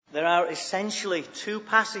There are essentially two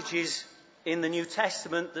passages in the New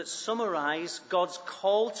Testament that summarize God's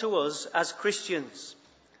call to us as Christians.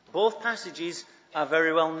 Both passages are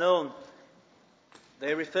very well known.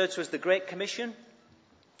 They refer to as the Great Commission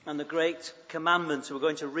and the Great Commandment. So we're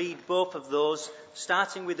going to read both of those,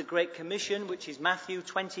 starting with the Great Commission, which is Matthew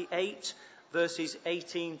 28, verses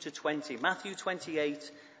 18 to 20. Matthew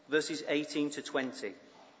 28, verses 18 to 20.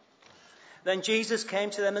 Then Jesus came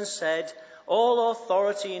to them and said, "All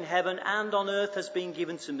authority in heaven and on earth has been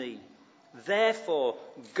given to me. Therefore,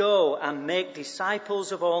 go and make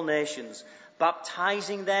disciples of all nations,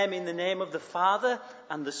 baptizing them in the name of the Father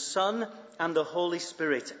and the Son and the Holy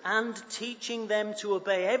Spirit, and teaching them to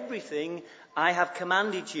obey everything I have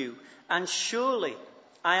commanded you. And surely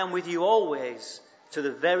I am with you always to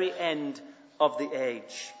the very end of the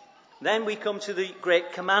age." Then we come to the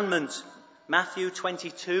Great Commandment, Matthew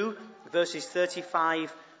 22, verses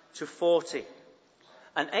 35 to 40.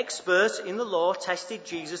 An expert in the law tested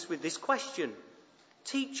Jesus with this question: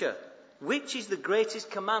 "Teacher, which is the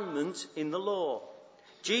greatest commandment in the law?"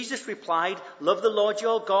 Jesus replied, "Love the Lord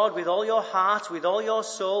your God with all your heart, with all your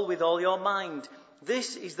soul, with all your mind.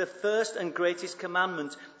 This is the first and greatest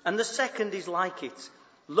commandment, and the second is like it.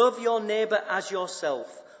 Love your neighbour as yourself.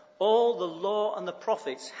 All the law and the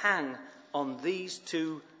prophets hang on these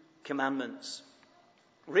two commandments."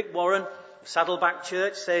 Rick Warren of Saddleback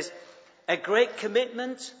Church says, "A great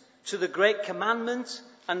commitment to the Great Commandment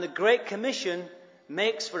and the Great Commission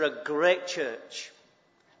makes for a great church."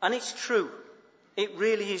 And it's true. It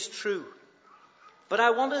really is true. But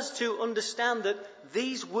I want us to understand that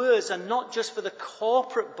these words are not just for the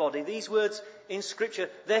corporate body. These words in Scripture,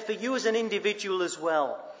 they're for you as an individual as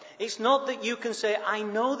well. It's not that you can say, "I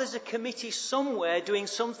know there's a committee somewhere doing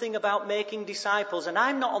something about making disciples, and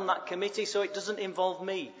I'm not on that committee, so it doesn't involve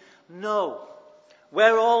me." No.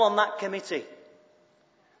 We're all on that committee.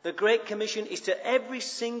 The Great Commission is to every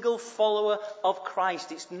single follower of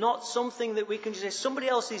Christ. It's not something that we can just say somebody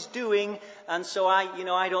else is doing, and so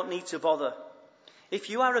I don't need to bother. If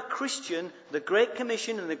you are a Christian, the Great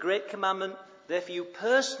Commission and the Great Commandment, they're for you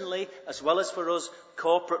personally as well as for us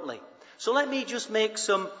corporately. So let me just make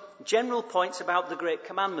some general points about the Great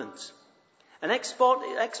Commandment. An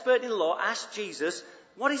expert in law asked Jesus,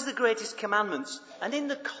 "What is the greatest commandment?" And in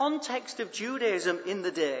the context of Judaism in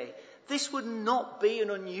the day, this would not be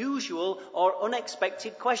an unusual or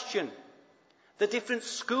unexpected question. The different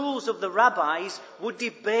schools of the rabbis would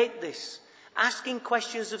debate this. Asking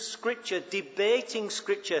questions of Scripture, debating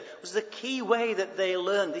Scripture was the key way that they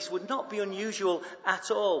learned. This would not be unusual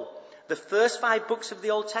at all. The first 5 books of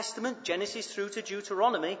the Old Testament, Genesis through to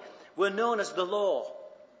Deuteronomy, were known as the law,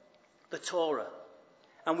 the Torah.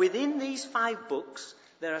 And within these 5 books,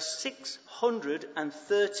 there are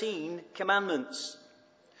 613 commandments.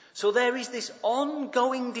 So there is this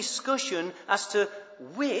ongoing discussion as to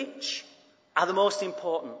which are the most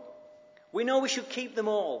important. We know we should keep them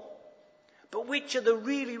all. But which are the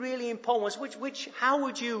really, really important ones? How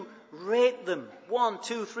would you rate them? 1,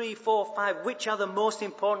 2, 3, 4, 5. Which are the most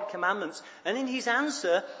important commandments? And in his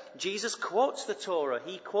answer, Jesus quotes the Torah.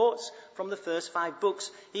 He quotes from the first 5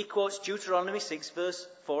 books. He quotes Deuteronomy 6, verse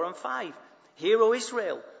 4 and 5. "Hear, O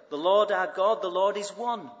Israel, the Lord our God, the Lord is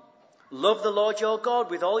one. Love the Lord your God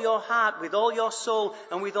with all your heart, with all your soul,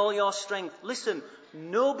 and with all your strength." Listen,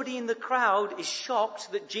 nobody in the crowd is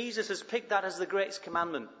shocked that Jesus has picked that as the greatest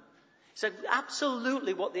commandment. It's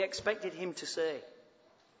absolutely what they expected him to say.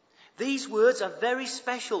 These words are very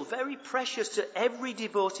special, very precious to every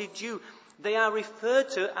devoted Jew. They are referred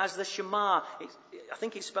to as the Shema. I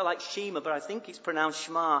think it's spelled like Shema, but I think it's pronounced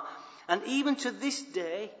Shema. And even to this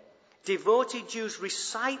day, devoted Jews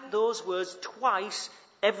recite those words twice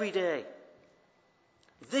every day.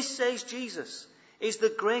 This, says Jesus, is the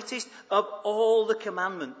greatest of all the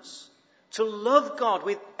commandments. To love God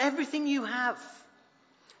with everything you have.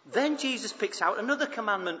 Then Jesus picks out another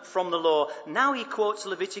commandment from the law. Now he quotes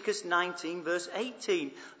Leviticus 19, verse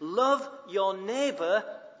 18. "Love your neighbour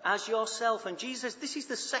as yourself." And Jesus says, this is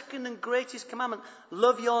the second and greatest commandment.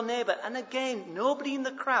 Love your neighbour. And again, nobody in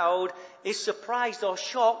the crowd is surprised or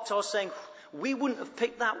shocked or saying, "We wouldn't have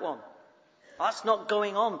picked that one." That's not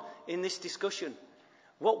going on in this discussion.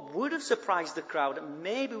 What would have surprised the crowd, and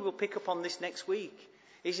maybe we'll pick up on this next week,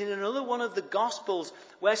 is in another one of the Gospels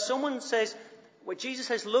where Jesus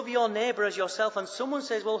says, "Love your neighbour as yourself," and someone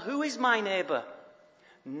says, "Well, who is my neighbour?"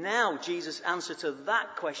 Now Jesus' answer to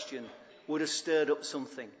that question would have stirred up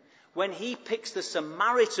something. When he picks the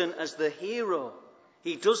Samaritan as the hero,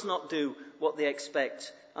 he does not do what they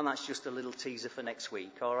expect. And that's just a little teaser for next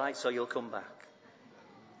week, all right? So you'll come back.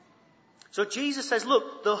 So Jesus says,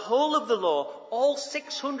 look, the whole of the law, all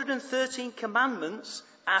 613 commandments,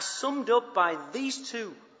 are summed up by these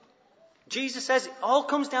two. Jesus says it all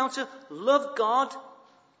comes down to love God,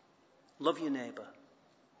 love your neighbour.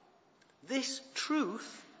 This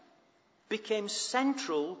truth became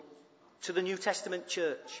central to the New Testament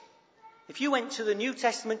church. If you went to the New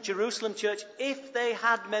Testament Jerusalem church, if they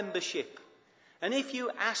had membership, and if you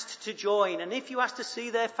asked to join, and if you asked to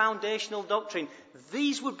see their foundational doctrine,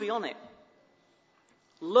 these would be on it.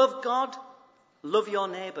 Love God, love your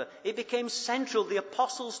neighbour. It became central. The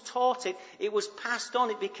apostles taught it. It was passed on.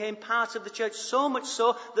 It became part of the church. So much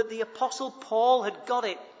so that the apostle Paul had got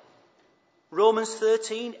it. Romans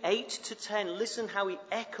 13, 8-10. Listen how he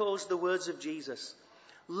echoes the words of Jesus.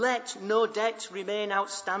 Let no debt remain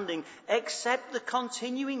outstanding except the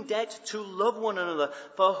continuing debt to love one another.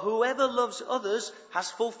 For whoever loves others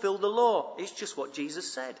has fulfilled the law. It's just what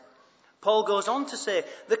Jesus said. Paul goes on to say,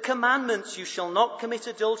 the commandments, you shall not commit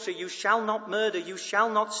adultery, you shall not murder, you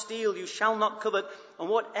shall not steal, you shall not covet, and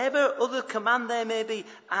whatever other command there may be,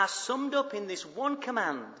 are summed up in this one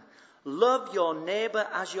command. Love your neighbour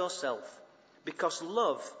as yourself, because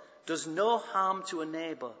love does no harm to a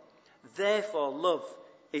neighbour. Therefore, love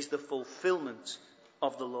is the fulfillment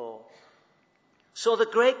of the law. So the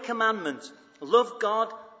great commandment, love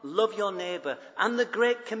God, love your neighbour, and the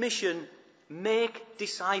great commission, make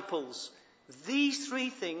disciples. These three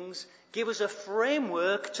things give us a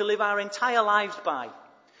framework to live our entire lives by.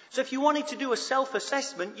 So if you wanted to do a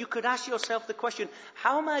self-assessment, you could ask yourself the question,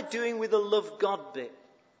 how am I doing with the love God bit?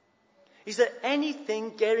 Is there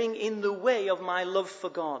anything getting in the way of my love for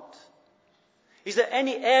God? Is there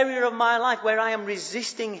any area of my life where I am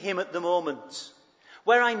resisting him at the moment?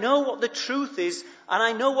 Where I know what the truth is and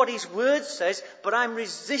I know what his word says, but I'm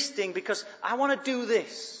resisting because I want to do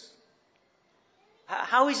this.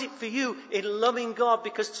 How is it for you in loving God?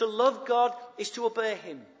 Because to love God is to obey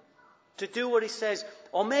him, to do what he says.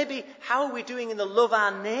 Or maybe how are we doing in the love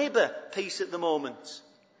our neighbour piece at the moment?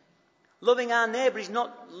 Loving our neighbour is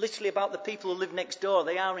not literally about the people who live next door.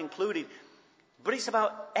 They are included. But it's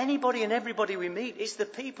about anybody and everybody we meet. It's the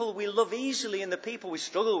people we love easily and the people we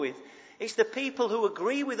struggle with. It's the people who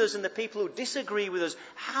agree with us and the people who disagree with us.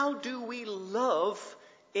 How do we love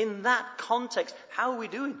in that context? How are we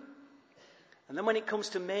doing? And then when it comes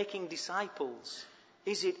to making disciples,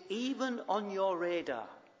 is it even on your radar?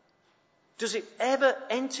 Does it ever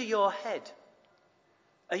enter your head?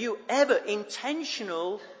 Are you ever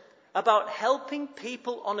intentional about helping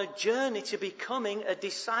people on a journey to becoming a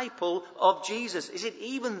disciple of Jesus? Is it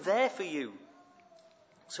even there for you?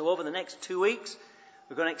 So over the next 2 weeks,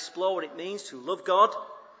 we're going to explore what it means to love God,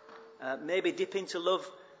 maybe dip into love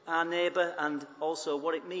our neighbour, and also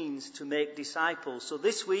what it means to make disciples. So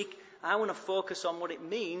this week, I want to focus on what it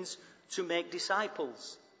means to make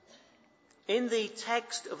disciples. In the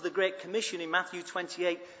text of the Great Commission in Matthew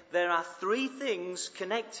 28, there are 3 things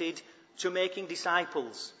connected to making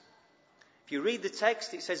disciples. If you read the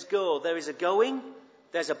text, it says go. There is a going,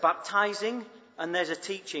 there's a baptizing, and there's a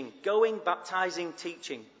teaching. Going, baptizing,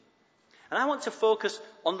 teaching. And I want to focus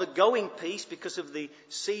on the going piece because of the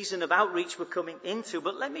season of outreach we're coming into.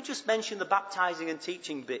 But let me just mention the baptizing and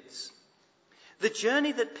teaching bits. The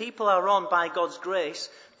journey that people are on by God's grace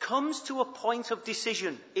comes to a point of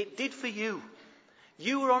decision. It did for you.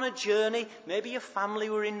 You were on a journey. Maybe your family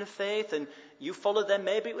were in the faith and you followed them.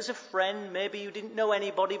 Maybe it was a friend. Maybe you didn't know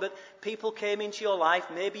anybody, but people came into your life.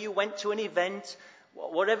 Maybe you went to an event,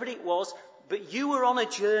 whatever it was. But you were on a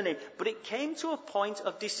journey. But it came to a point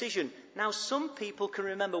of decision. Now, some people can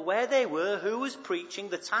remember where they were, who was preaching,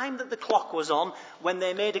 the time that the clock was on when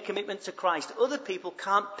they made a commitment to Christ. Other people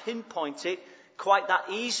can't pinpoint it quite that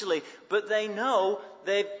easily. But they know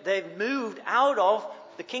they've moved out of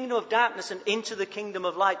the kingdom of darkness and into the kingdom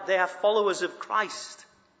of light. They are followers of Christ.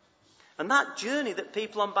 And that journey that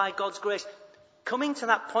people on by God's grace, coming to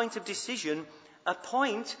that point of decision, a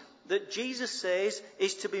point that Jesus says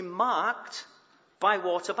is to be marked by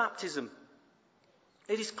water baptism.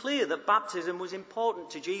 It is clear that baptism was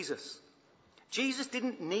important to Jesus. Jesus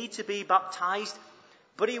didn't need to be baptized,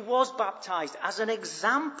 but he was baptized as an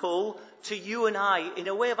example to you and I, in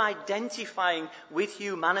a way of identifying with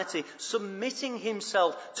humanity, submitting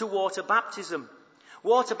himself to water baptism.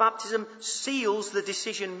 Water baptism seals the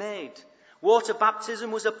decision made. Water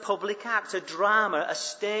baptism was a public act, a drama, a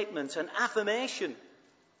statement, an affirmation.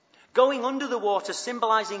 Going under the water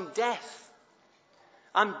symbolizing death.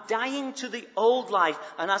 I'm dying to the old life,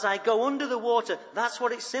 and as I go under the water, that's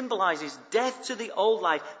what it symbolizes. Death to the old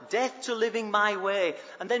life, death to living my way,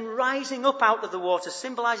 and then rising up out of the water,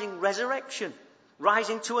 symbolizing resurrection.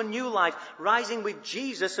 Rising to a new life, rising with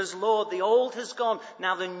Jesus as Lord. The old has gone,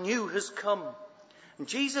 now the new has come. And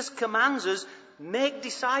Jesus commands us, make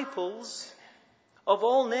disciples of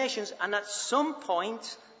all nations. And at some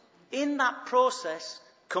point in that process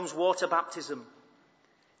comes water baptism.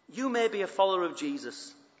 You may be a follower of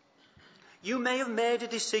Jesus. You may have made a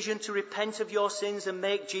decision to repent of your sins and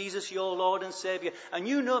make Jesus your Lord and Saviour. And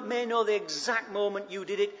you may know the exact moment you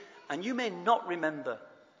did it, and you may not remember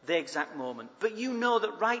the exact moment. But you know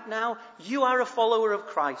that right now you are a follower of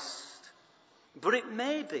Christ. But it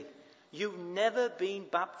may be you've never been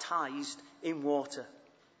baptized in water.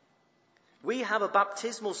 We have a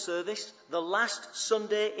baptismal service the last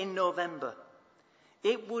Sunday in November.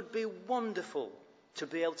 It would be wonderful to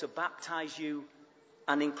be able to baptize you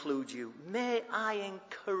and include you. May I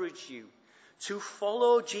encourage you to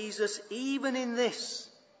follow Jesus even in this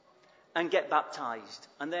and get baptized.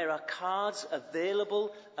 And there are cards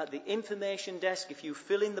available at the information desk. If you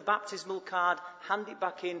fill in the baptismal card, hand it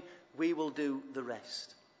back in, we will do the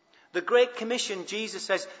rest. The Great Commission, Jesus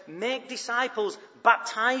says, make disciples,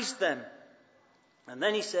 baptize them. And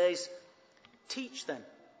then he says, teach them.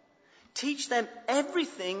 Teach them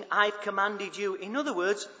everything I've commanded you. In other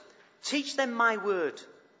words, teach them my word.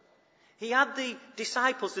 He had the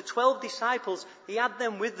disciples, the 12 disciples, he had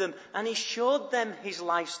them with them, and he showed them his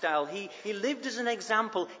lifestyle. He lived as an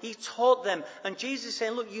example. He taught them. And Jesus is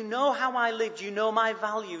saying, look, you know how I lived. You know my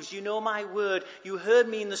values. You know my word. You heard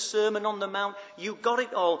me in the Sermon on the Mount. You got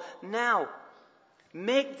it all. Now,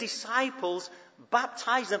 make disciples,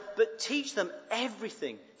 baptize them, but teach them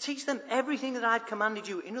everything. Teach them everything that I've commanded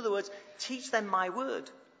you. In other words, teach them my word.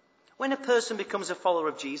 When a person becomes a follower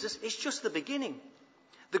of Jesus, it's just the beginning.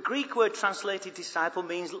 The Greek word translated disciple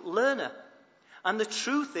means learner. And the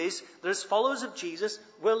truth is that as followers of Jesus,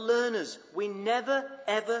 we're learners. We never,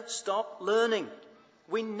 ever stop learning.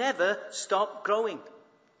 We never stop growing.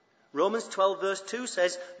 Romans 12 verse 2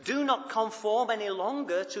 says, do not conform any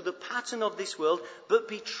longer to the pattern of this world, but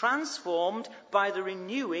be transformed by the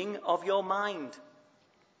renewing of your mind.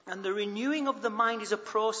 And the renewing of the mind is a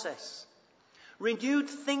process. Renewed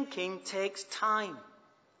thinking takes time.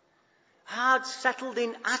 Hard,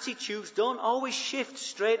 settled-in attitudes don't always shift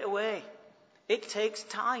straight away. It takes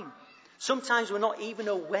time. Sometimes we're not even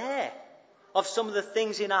aware of some of the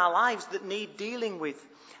things in our lives that need dealing with.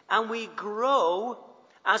 And we grow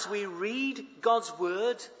as we read God's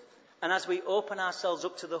word and as we open ourselves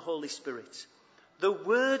up to the Holy Spirit. The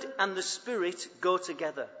word and the Spirit go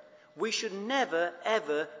together. We should never,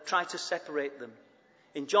 ever try to separate them.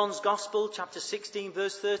 In John's Gospel, chapter 16,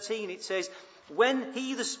 verse 13, it says, when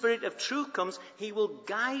he, the Spirit of truth, comes, he will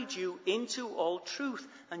guide you into all truth.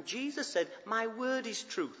 And Jesus said, my word is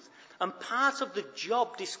truth. And part of the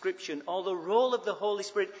job description or the role of the Holy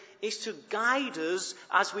Spirit is to guide us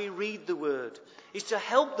as we read the word. Is to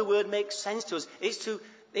help the word make sense to us.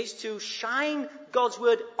 It's to shine God's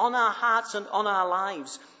word on our hearts and on our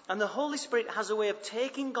lives. And the Holy Spirit has a way of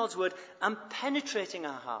taking God's word and penetrating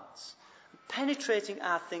our hearts, penetrating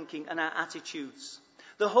our thinking and our attitudes.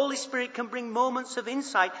 The Holy Spirit can bring moments of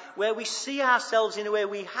insight where we see ourselves in a way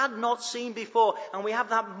we had not seen before, and we have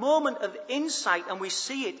that moment of insight and we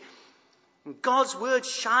see it. God's word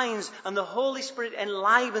shines and the Holy Spirit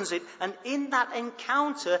enlivens it, and in that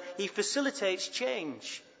encounter he facilitates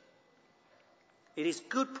change. It is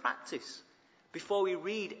good practice before we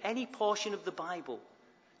read any portion of the Bible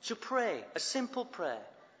to pray a simple prayer,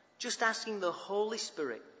 just asking the Holy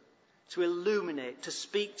Spirit to illuminate, to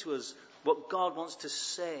speak to us what God wants to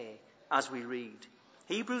say as we read.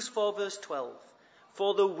 Hebrews 4 verse 12.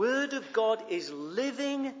 For the word of God is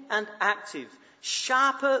living and active,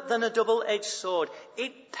 sharper than a double-edged sword.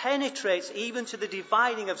 It penetrates even to the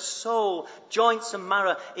dividing of soul, joints and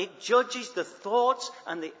marrow. It judges the thoughts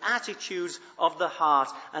and the attitudes of the heart.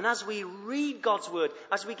 And as we read God's word,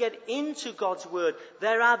 as we get into God's word,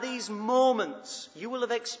 there are these moments, you will have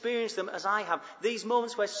experienced them as I have, these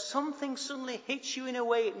moments where something suddenly hits you in a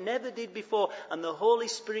way it never did before, and the Holy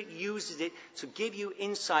Spirit uses it to give you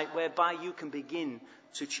insight whereby you can begin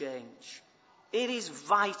to change. It is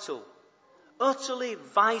vital, utterly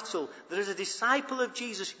vital, that as a disciple of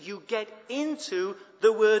Jesus you get into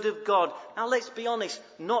the Word of God. Now let's be honest,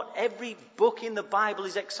 not every book in the Bible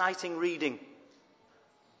is exciting reading.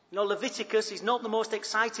 Leviticus is not the most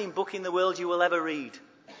exciting book in the world you will ever read.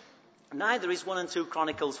 Neither is 1 and 2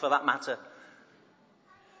 Chronicles for that matter.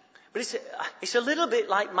 But it's a little bit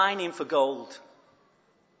like mining for gold.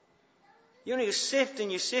 You sift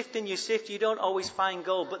and you sift and you sift, you don't always find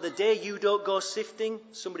gold. But the day you don't go sifting,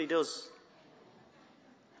 somebody does.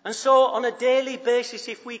 And so on a daily basis,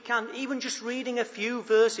 if we can, even just reading a few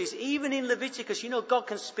verses, even in Leviticus, God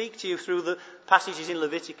can speak to you through the passages in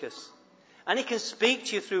Leviticus. And he can speak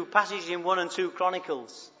to you through passages in 1 and 2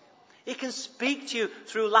 Chronicles. He can speak to you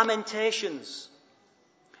through Lamentations.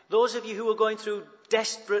 Those of you who are going through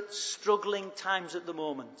desperate, struggling times at the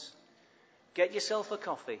moment, get yourself a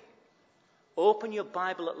coffee. Open your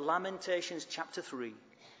Bible at Lamentations chapter 3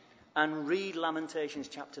 and read Lamentations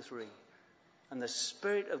chapter 3. And the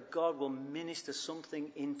Spirit of God will minister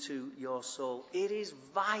something into your soul. It is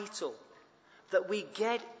vital that we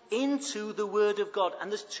get into the Word of God.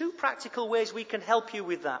 And there's two practical ways we can help you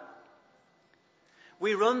with that.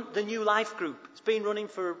 We run the New Life group. It's been running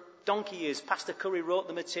for donkey years. Pastor Curry wrote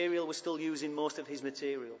the material. We're still using most of his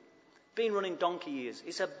material. Been running donkey years.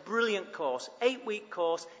 It's a brilliant course, 8-week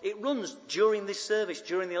course. It runs during this service,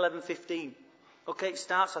 during the 11:15. Okay, it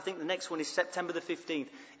starts, I think the next one is September the 15th.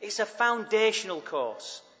 It's a foundational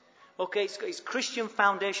course. Okay, it's Christian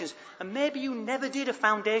foundations. And maybe you never did a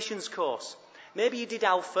foundations course. Maybe you did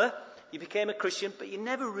Alpha, you became a Christian, but you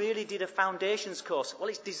never really did a foundations course. Well,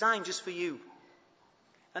 it's designed just for you.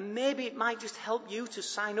 And maybe it might just help you to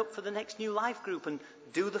sign up for the next New Life group and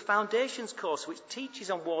do the Foundations course, which teaches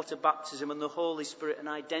on water baptism and the Holy Spirit and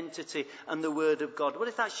identity and the Word of God. Well,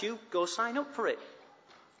 if that's you, go sign up for it.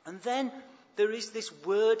 And then there is this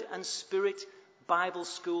Word and Spirit Bible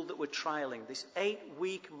school that we're trialling, this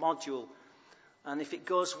 8-week module. And if it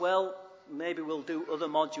goes well, maybe we'll do other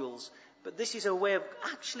modules. But this is a way of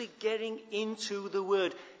actually getting into the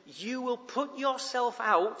Word. You will put yourself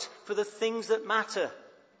out for the things that matter.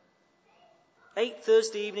 8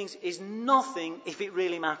 Thursday evenings is nothing if it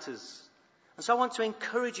really matters. And so I want to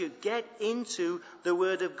encourage you, get into the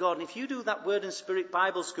Word of God. And if you do that Word and Spirit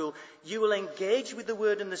Bible school, you will engage with the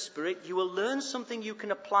Word and the Spirit, you will learn something you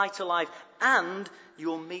can apply to life, and you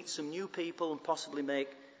will meet some new people and possibly make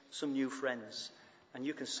some new friends. And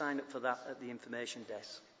you can sign up for that at the information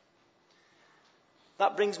desk.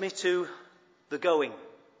 That brings me to the going.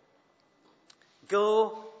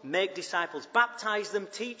 Go, make disciples, baptize them,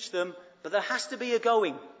 teach them, but there has to be a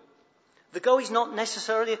going. The go is not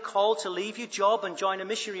necessarily a call to leave your job and join a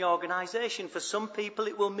missionary organisation. For some people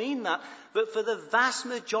it will mean that. But for the vast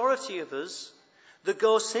majority of us, the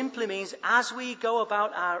go simply means as we go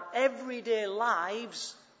about our everyday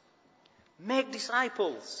lives, make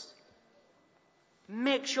disciples.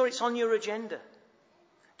 Make sure it's on your agenda.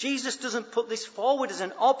 Jesus doesn't put this forward as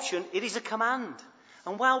an option, it is a command.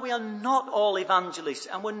 And while we are not all evangelists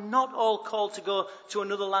and we're not all called to go to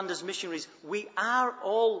another land as missionaries, we are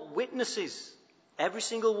all witnesses, every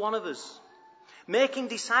single one of us. Making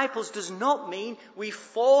disciples does not mean we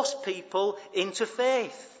force people into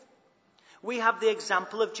faith. We have the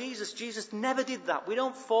example of Jesus. Jesus never did that. We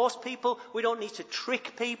don't force people. We don't need to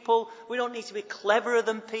trick people. We don't need to be cleverer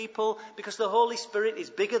than people because the Holy Spirit is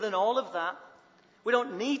bigger than all of that. We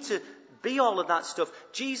don't need to be all of that stuff.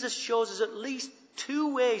 Jesus shows us at least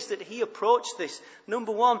 2 ways that he approached this.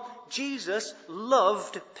 Number 1, Jesus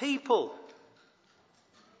loved people.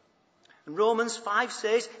 And Romans 5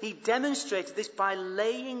 says he demonstrated this by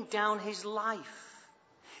laying down his life.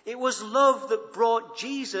 It was love that brought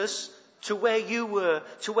Jesus to where you were,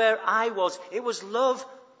 to where I was. It was love,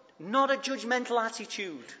 not a judgmental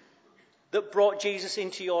attitude, that brought Jesus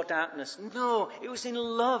into your darkness. No, it was in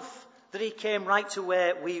love that he came right to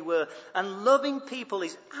where we were. And loving people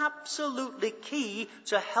is absolutely key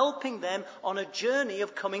to helping them on a journey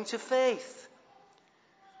of coming to faith.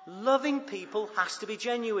 Loving people has to be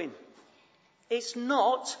genuine. It's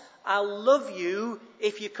not, I'll love you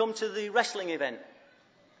if you come to the wrestling event.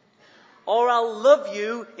 Or I'll love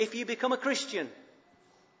you if you become a Christian.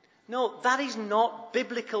 No, that is not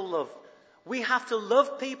biblical love. We have to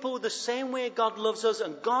love people the same way God loves us,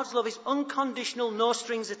 and God's love is unconditional, no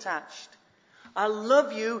strings attached. I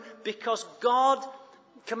love you because God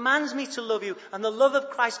commands me to love you, and the love of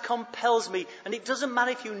Christ compels me. And it doesn't matter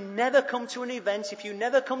if you never come to an event, if you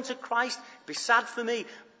never come to Christ, it'd be sad for me,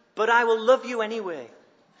 but I will love you anyway.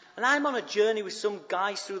 And I'm on a journey with some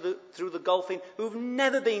guys through the golfing who've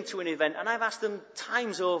never been to an event, and I've asked them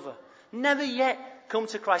times over, never yet come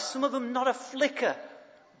to Christ. Some of them not a flicker.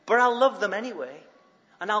 But I'll love them anyway,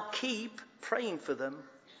 and I'll keep praying for them.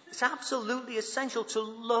 It's absolutely essential to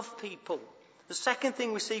love people. The second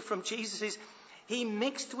thing we see from Jesus is he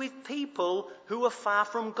mixed with people who were far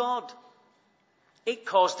from God. It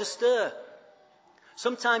caused a stir.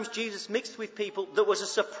 Sometimes Jesus mixed with people that was a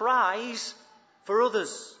surprise for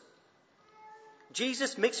others.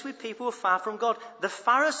 Jesus mixed with people who were far from God. The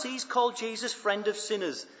Pharisees called Jesus friend of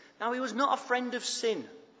sinners. Now, he was not a friend of sin.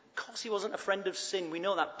 Of course he wasn't a friend of sin, we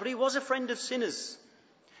know that. But he was a friend of sinners.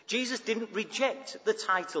 Jesus didn't reject the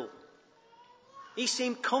title. He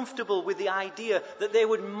seemed comfortable with the idea that they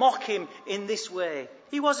would mock him in this way.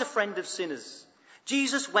 He was a friend of sinners.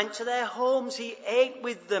 Jesus went to their homes. He ate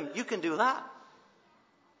with them. You can do that.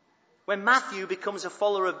 When Matthew becomes a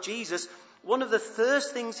follower of Jesus, One of the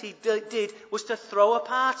first things he did was to throw a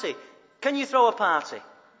party. Can you throw a party?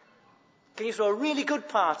 Can you throw a really good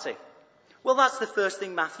party? Well, that's the first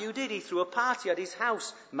thing Matthew did. He threw a party at his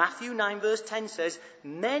house. Matthew 9 verse 10 says,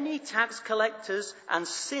 many tax collectors and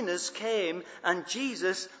sinners came, and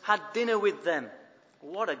Jesus had dinner with them.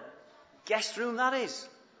 What a guest room that is.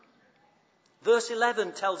 Verse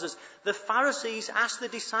 11 tells us, the Pharisees asked the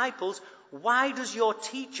disciples, why does your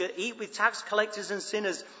teacher eat with tax collectors and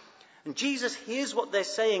sinners? And Jesus hears what they're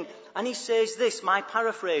saying, and he says this, my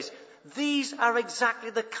paraphrase, these are exactly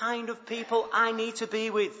the kind of people I need to be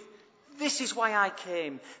with. This is why I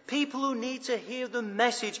came. People who need to hear the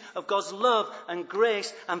message of God's love and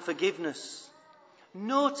grace and forgiveness.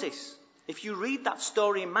 Notice, if you read that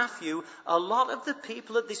story in Matthew, a lot of the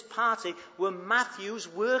people at this party were Matthew's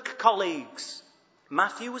work colleagues.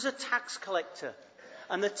 Matthew was a tax collector.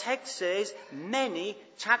 And the text says many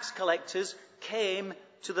tax collectors came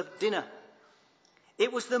to the dinner.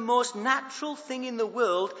 It was the most natural thing in the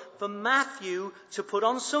world for Matthew to put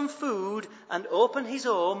on some food and open his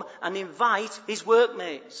home and invite his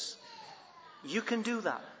workmates. You can do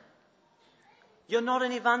that. You're not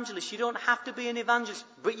an evangelist. You don't have to be an evangelist,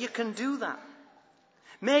 but you can do that.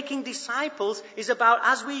 Making disciples is about,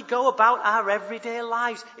 as we go about our everyday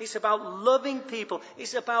lives, it's about loving people.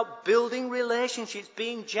 It's about building relationships,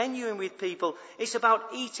 being genuine with people. It's about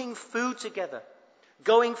eating food together.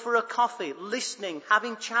 Going for a coffee, listening,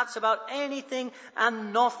 having chats about anything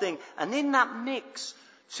and nothing. And in that mix,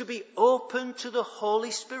 to be open to the Holy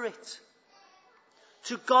Spirit.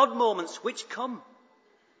 To God moments which come.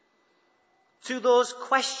 To those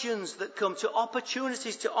questions that come. To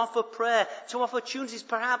opportunities to offer prayer. To opportunities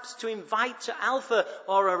perhaps to invite to Alpha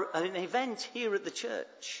or an event here at the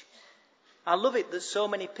church. I love it that so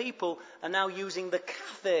many people are now using the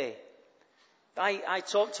cafe. I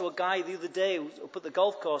talked to a guy the other day up at the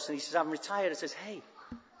golf course, and he says, I'm retired. I says, hey,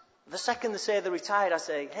 the second they say they're retired, I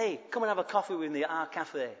say, hey, come and have a coffee with me at our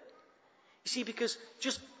cafe. You see, because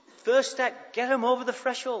just first step, get them over the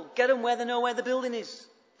threshold. Get them where they know where the building is.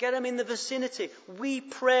 Get them in the vicinity. We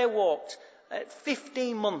prayer walked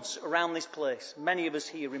 15 months around this place. Many of us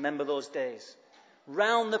here remember those days.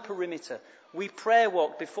 Round the perimeter. We prayer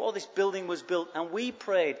walked before this building was built, and we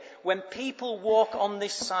prayed, when people walk on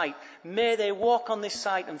this site, may they walk on this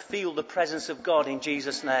site and feel the presence of God in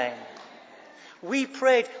Jesus' name. We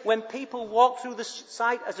prayed, when people walk through the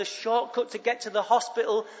site as a shortcut to get to the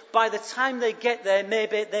hospital, by the time they get there,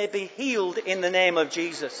 maybe they be healed in the name of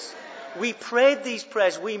Jesus. We prayed these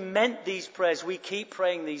prayers. We meant these prayers. We keep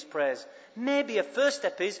praying these prayers. Maybe a first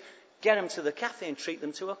step is get them to the cafe and treat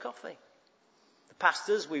them to a coffee.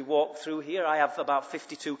 Pastors, we walk through here. I have about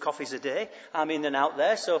 52 coffees a day. I'm in and out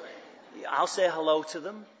there, so I'll say hello to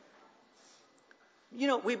them. You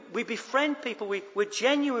know, we befriend people. We're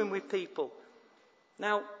genuine with people.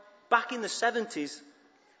 Now, back in the 70s,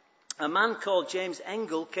 a man called James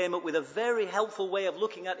Engel came up with a very helpful way of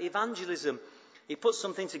looking at evangelism. He put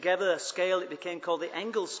something together, a scale. It became called the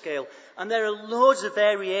Engel scale. And there are loads of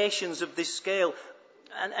variations of this scale.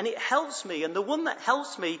 And it helps me. And the one that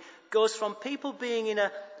helps me goes from people being in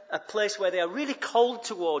a place where they are really cold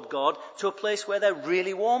toward God to a place where they're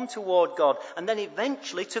really warm toward God, and then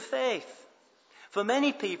eventually to faith. For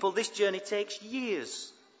many people, this journey takes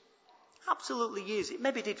years. Absolutely years. It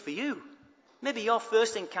maybe did for you. Maybe your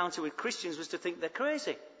first encounter with Christians was to think they're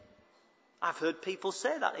crazy. I've heard people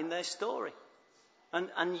say that in their story.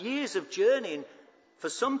 And years of journeying for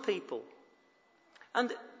some people.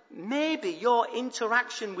 And maybe your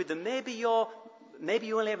interaction with them, maybe you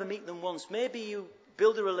only ever meet them once. Maybe you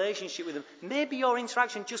build a relationship with them. Maybe your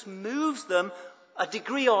interaction just moves them a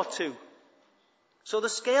degree or two. So the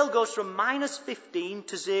scale goes from minus 15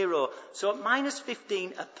 to 0. So at minus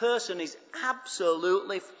 15, a person is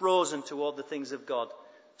absolutely frozen toward the things of God.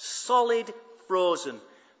 Solid frozen.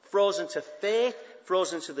 Frozen to faith,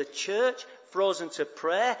 frozen to the church, frozen to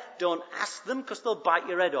prayer. Don't ask them because they'll bite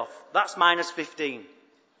your head off. That's minus 15.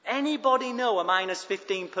 Anybody know a minus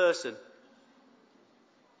 15 person?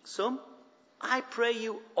 Some? I pray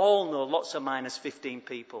you all know lots of minus 15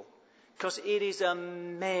 people. Because it is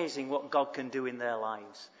amazing what God can do in their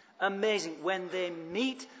lives. Amazing when they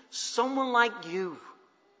meet someone like you.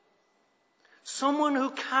 Someone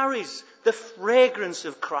who carries the fragrance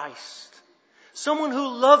of Christ. Someone who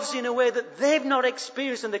loves in a way that they've not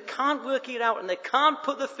experienced and they can't work it out and they can't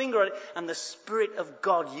put the finger on it. And the Spirit of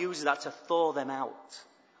God uses that to thaw them out.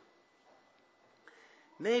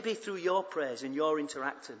 Maybe through your prayers and your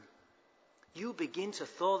interacting, you begin to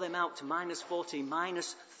thaw them out to minus 14,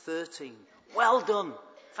 minus 13. Well done.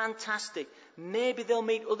 Fantastic. Maybe they'll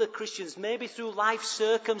meet other Christians. Maybe through life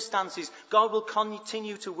circumstances, God will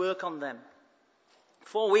continue to work on them.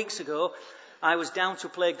 4 weeks ago, I was down to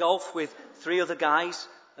play golf with 3 other guys.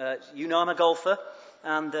 You know I'm a golfer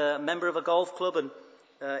and a member of a golf club, and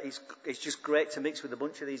it's just great to mix with a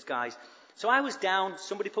bunch of these guys. So I was down,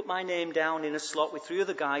 somebody put my name down in a slot with 3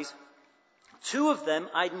 other guys. 2 of them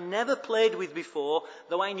I'd never played with before,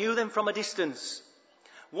 though I knew them from a distance.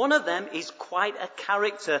 One of them is quite a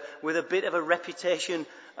character with a bit of a reputation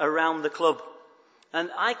around the club. And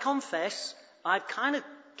I confess, I've kind of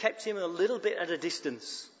kept him a little bit at a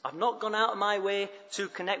distance. I've not gone out of my way to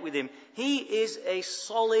connect with him. He is a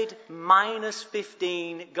solid minus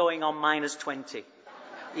 15 going on minus 20.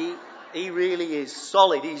 He really is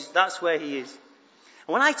solid. That's where he is.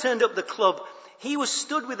 And when I turned up the club, he was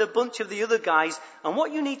stood with a bunch of the other guys. And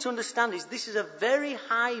what you need to understand is this is a very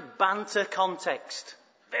high banter context.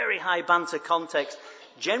 Very high banter context.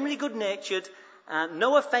 Generally good-natured.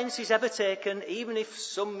 No offence is ever taken, even if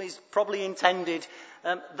some is probably intended.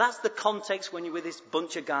 That's the context when you're with this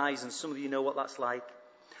bunch of guys, and some of you know what that's like.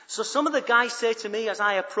 So some of the guys say to me as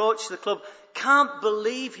I approach the club, "Can't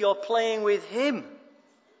believe you're playing with him.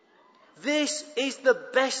 This is the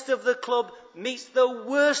best of the club meets the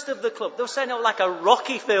worst of the club." They were saying it like a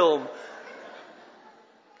Rocky film.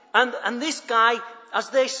 And this guy, as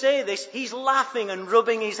they say this, he's laughing and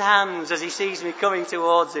rubbing his hands as he sees me coming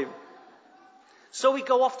towards him. So we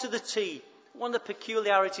go off to the tee. One of the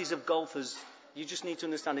peculiarities of golfers, you just need to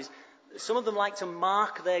understand, is some of them like to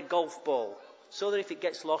mark their golf ball so that if it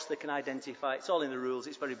gets lost, they can identify it. It's all in the rules.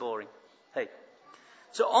 It's very boring. Hey.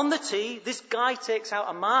 So on the tee, this guy takes out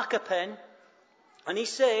a marker pen and he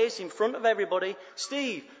says in front of everybody,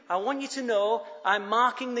 "Steve, I want you to know I'm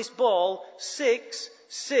marking this ball 6,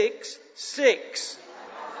 6, 6.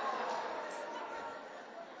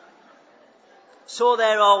 So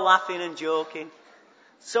they're all laughing and joking.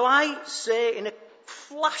 So I say in a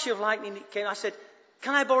flash of lightning, I said,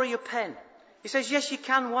 "Can I borrow your pen?" He says, "Yes, you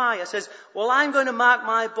can. Why?" I says, "Well, I'm going to mark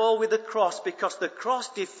my ball with a cross because the cross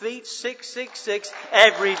defeats 666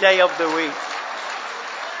 every day of the week."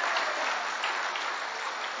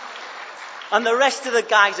 And the rest of the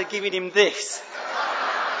guys are giving him this.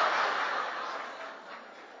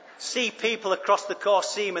 See people across the course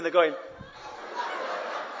see him and they're going.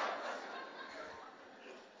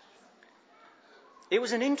 It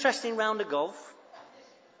was an interesting round of golf.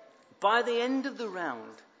 By the end of the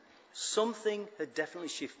round, something had definitely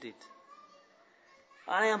shifted.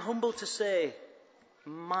 I am humbled to say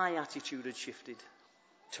my attitude had shifted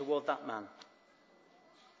toward that man.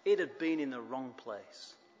 It had been in the wrong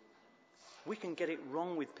place. We can get it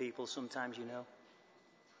wrong with people sometimes, you know.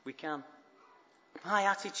 We can. My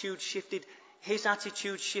attitude shifted. His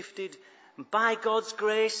attitude shifted. By God's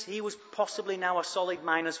grace, he was possibly now a solid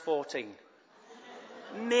minus 14.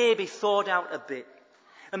 Maybe thawed out a bit.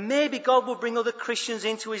 And maybe God will bring other Christians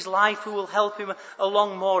into his life who will help him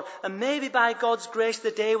along more. And maybe by God's grace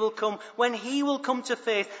the day will come when he will come to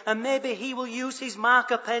faith. And maybe he will use his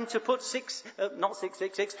marker pen to put not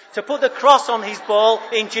 666, to put the cross on his ball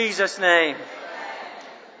in Jesus' name.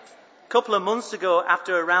 A couple of months ago,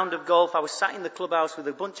 after a round of golf, I was sat in the clubhouse with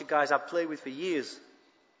a bunch of guys I've played with for years.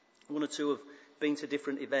 1 or 2 have been to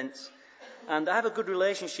different events. And I have a good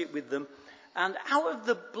relationship with them. And out of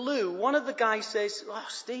the blue, one of the guys says, "Oh,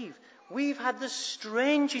 Steve, we've had the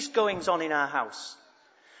strangest goings on in our house.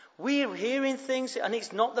 We're hearing things, and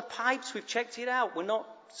it's not the pipes. We've checked it out. We're not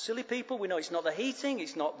silly people. We know it's not the heating.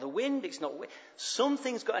 It's not the wind. It's not...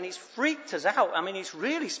 Something's got... And it's freaked us out. I mean, it's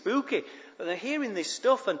really spooky. But they're hearing this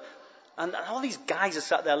stuff, and all these guys are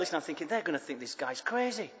sat there listening. I'm thinking, they're going to think this guy's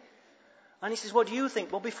crazy. And he says, "What do you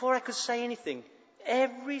think?" Well, before I could say anything,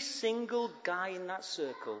 every single guy in that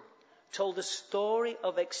circle told a story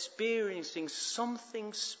of experiencing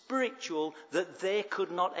something spiritual that they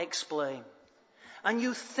could not explain. And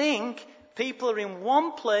you think people are in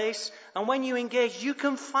one place, and when you engage, you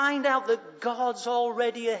can find out that God's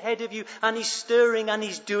already ahead of you, and he's stirring and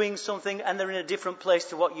he's doing something, and they're in a different place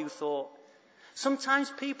to what you thought. Sometimes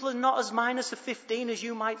people are not as minus a 15 as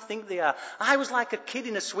you might think they are. I was like a kid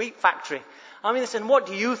in a sweet factory. I mean, they said, "What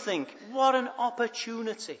do you think?" What an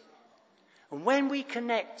opportunity. And when we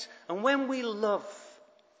connect, and when we love,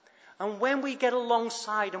 and when we get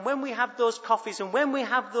alongside, and when we have those coffees, and when we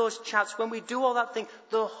have those chats, when we do all that thing,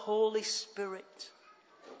 the Holy Spirit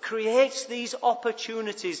creates these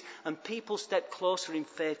opportunities, and people step closer in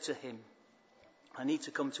faith to him. I need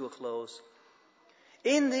to come to a close.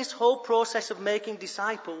 In this whole process of making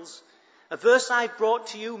disciples, a verse I've brought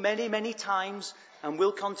to you many, many times, and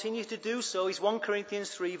will continue to do so, is 1 Corinthians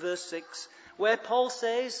 3, verse 6, where Paul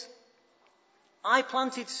says, "I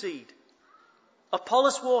planted seed,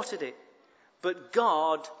 Apollos watered it, but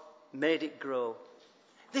God made it grow."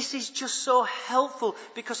 This is just so helpful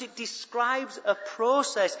because it describes a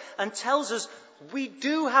process and tells us we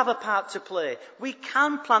do have a part to play. We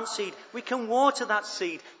can plant seed. We can water that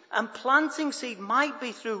seed. And planting seed might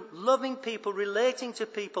be through loving people, relating to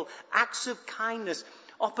people, acts of kindness,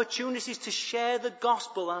 opportunities to share the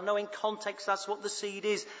gospel. And I know in context that's what the seed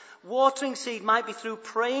is. Watering seed might be through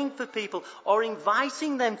praying for people or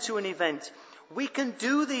inviting them to an event. We can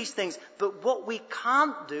do these things, but what we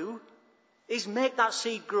can't do is make that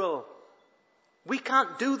seed grow. We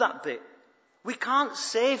can't do that bit. We can't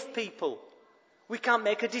save people. We can't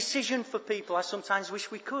make a decision for people. I sometimes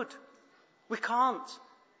wish we could. We can't.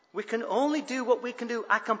 We can only do what we can do.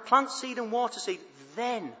 I can plant seed and water seed.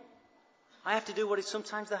 Then I have to do what is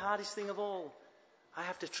sometimes the hardest thing of all. I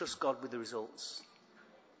have to trust God with the results.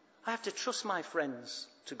 I have to trust my friends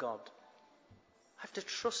to God. I have to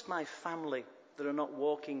trust my family that are not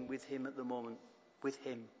walking with Him at the moment, with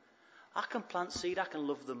Him. I can plant seed, I can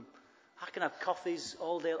love them. I can have coffees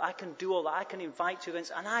all day, I can do all that, I can invite to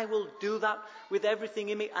events, and I will do that with everything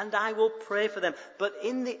in me, and I will pray for them. But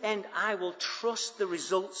in the end, I will trust the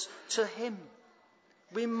results to Him.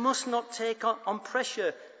 We must not take on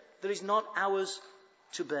pressure that is not ours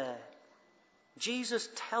to bear. Jesus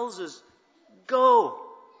tells us, go,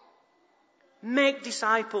 make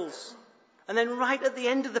disciples. And then right at the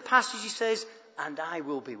end of the passage he says, and I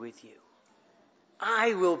will be with you.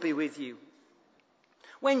 I will be with you.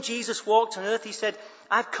 When Jesus walked on earth, he said,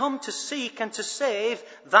 I've come to seek and to save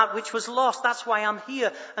that which was lost. That's why I'm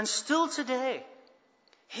here. And still today,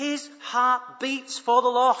 his heart beats for the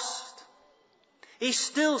lost. He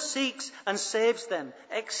still seeks and saves them,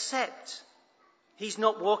 except he's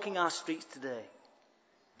not walking our streets today.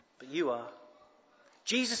 But you are.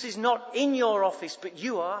 Jesus is not in your office, but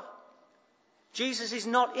you are. Jesus is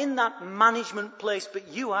not in that management place, but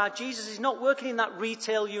you are. Jesus is not working in that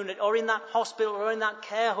retail unit or in that hospital or in that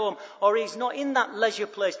care home, or he's not in that leisure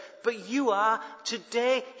place, but you are.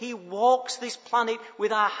 Today he walks this planet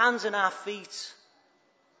with our hands and our feet.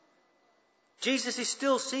 Jesus is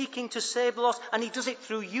still seeking to save the lost, and he does it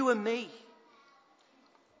through you and me.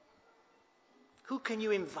 Who can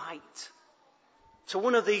you invite to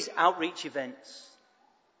one of these outreach events?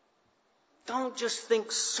 Don't just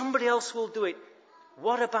think somebody else will do it.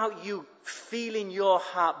 What about you feeling your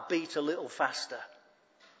heart beat a little faster?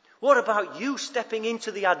 What about you stepping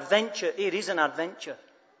into the adventure? It is an adventure.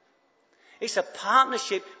 It's a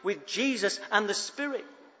partnership with Jesus and the Spirit.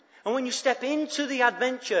 And when you step into the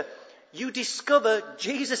adventure, you discover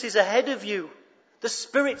Jesus is ahead of you. The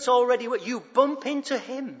Spirit's already with you. Bump into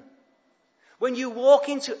Him. When you walk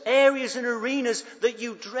into areas and arenas that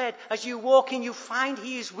you dread, as you walk in, you find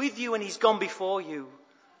He is with you and He's gone before you.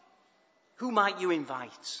 Who might you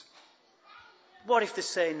invite? What if they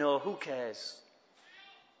say no? Who cares?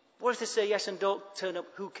 What if they say yes and don't turn up?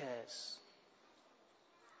 Who cares?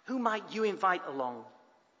 Who might you invite along?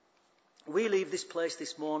 We leave this place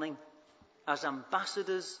this morning as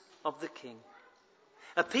ambassadors of the King.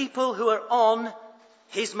 A people who are on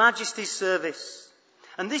His Majesty's service.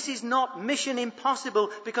 And this is not mission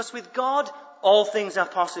impossible, because with God, all things are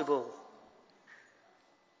possible.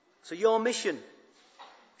 So your mission,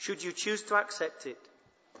 should you choose to accept it,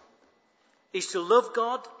 is to love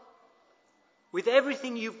God with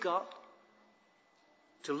everything you've got,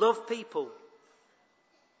 to love people,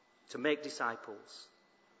 to make disciples.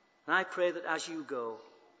 And I pray that as you go,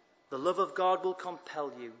 the love of God will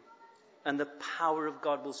compel you and the power of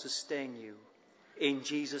God will sustain you. In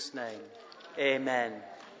Jesus' name. Amen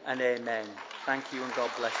and amen. Thank you and God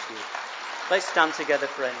bless you. Let's stand together,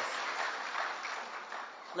 friends.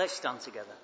 Let's stand together.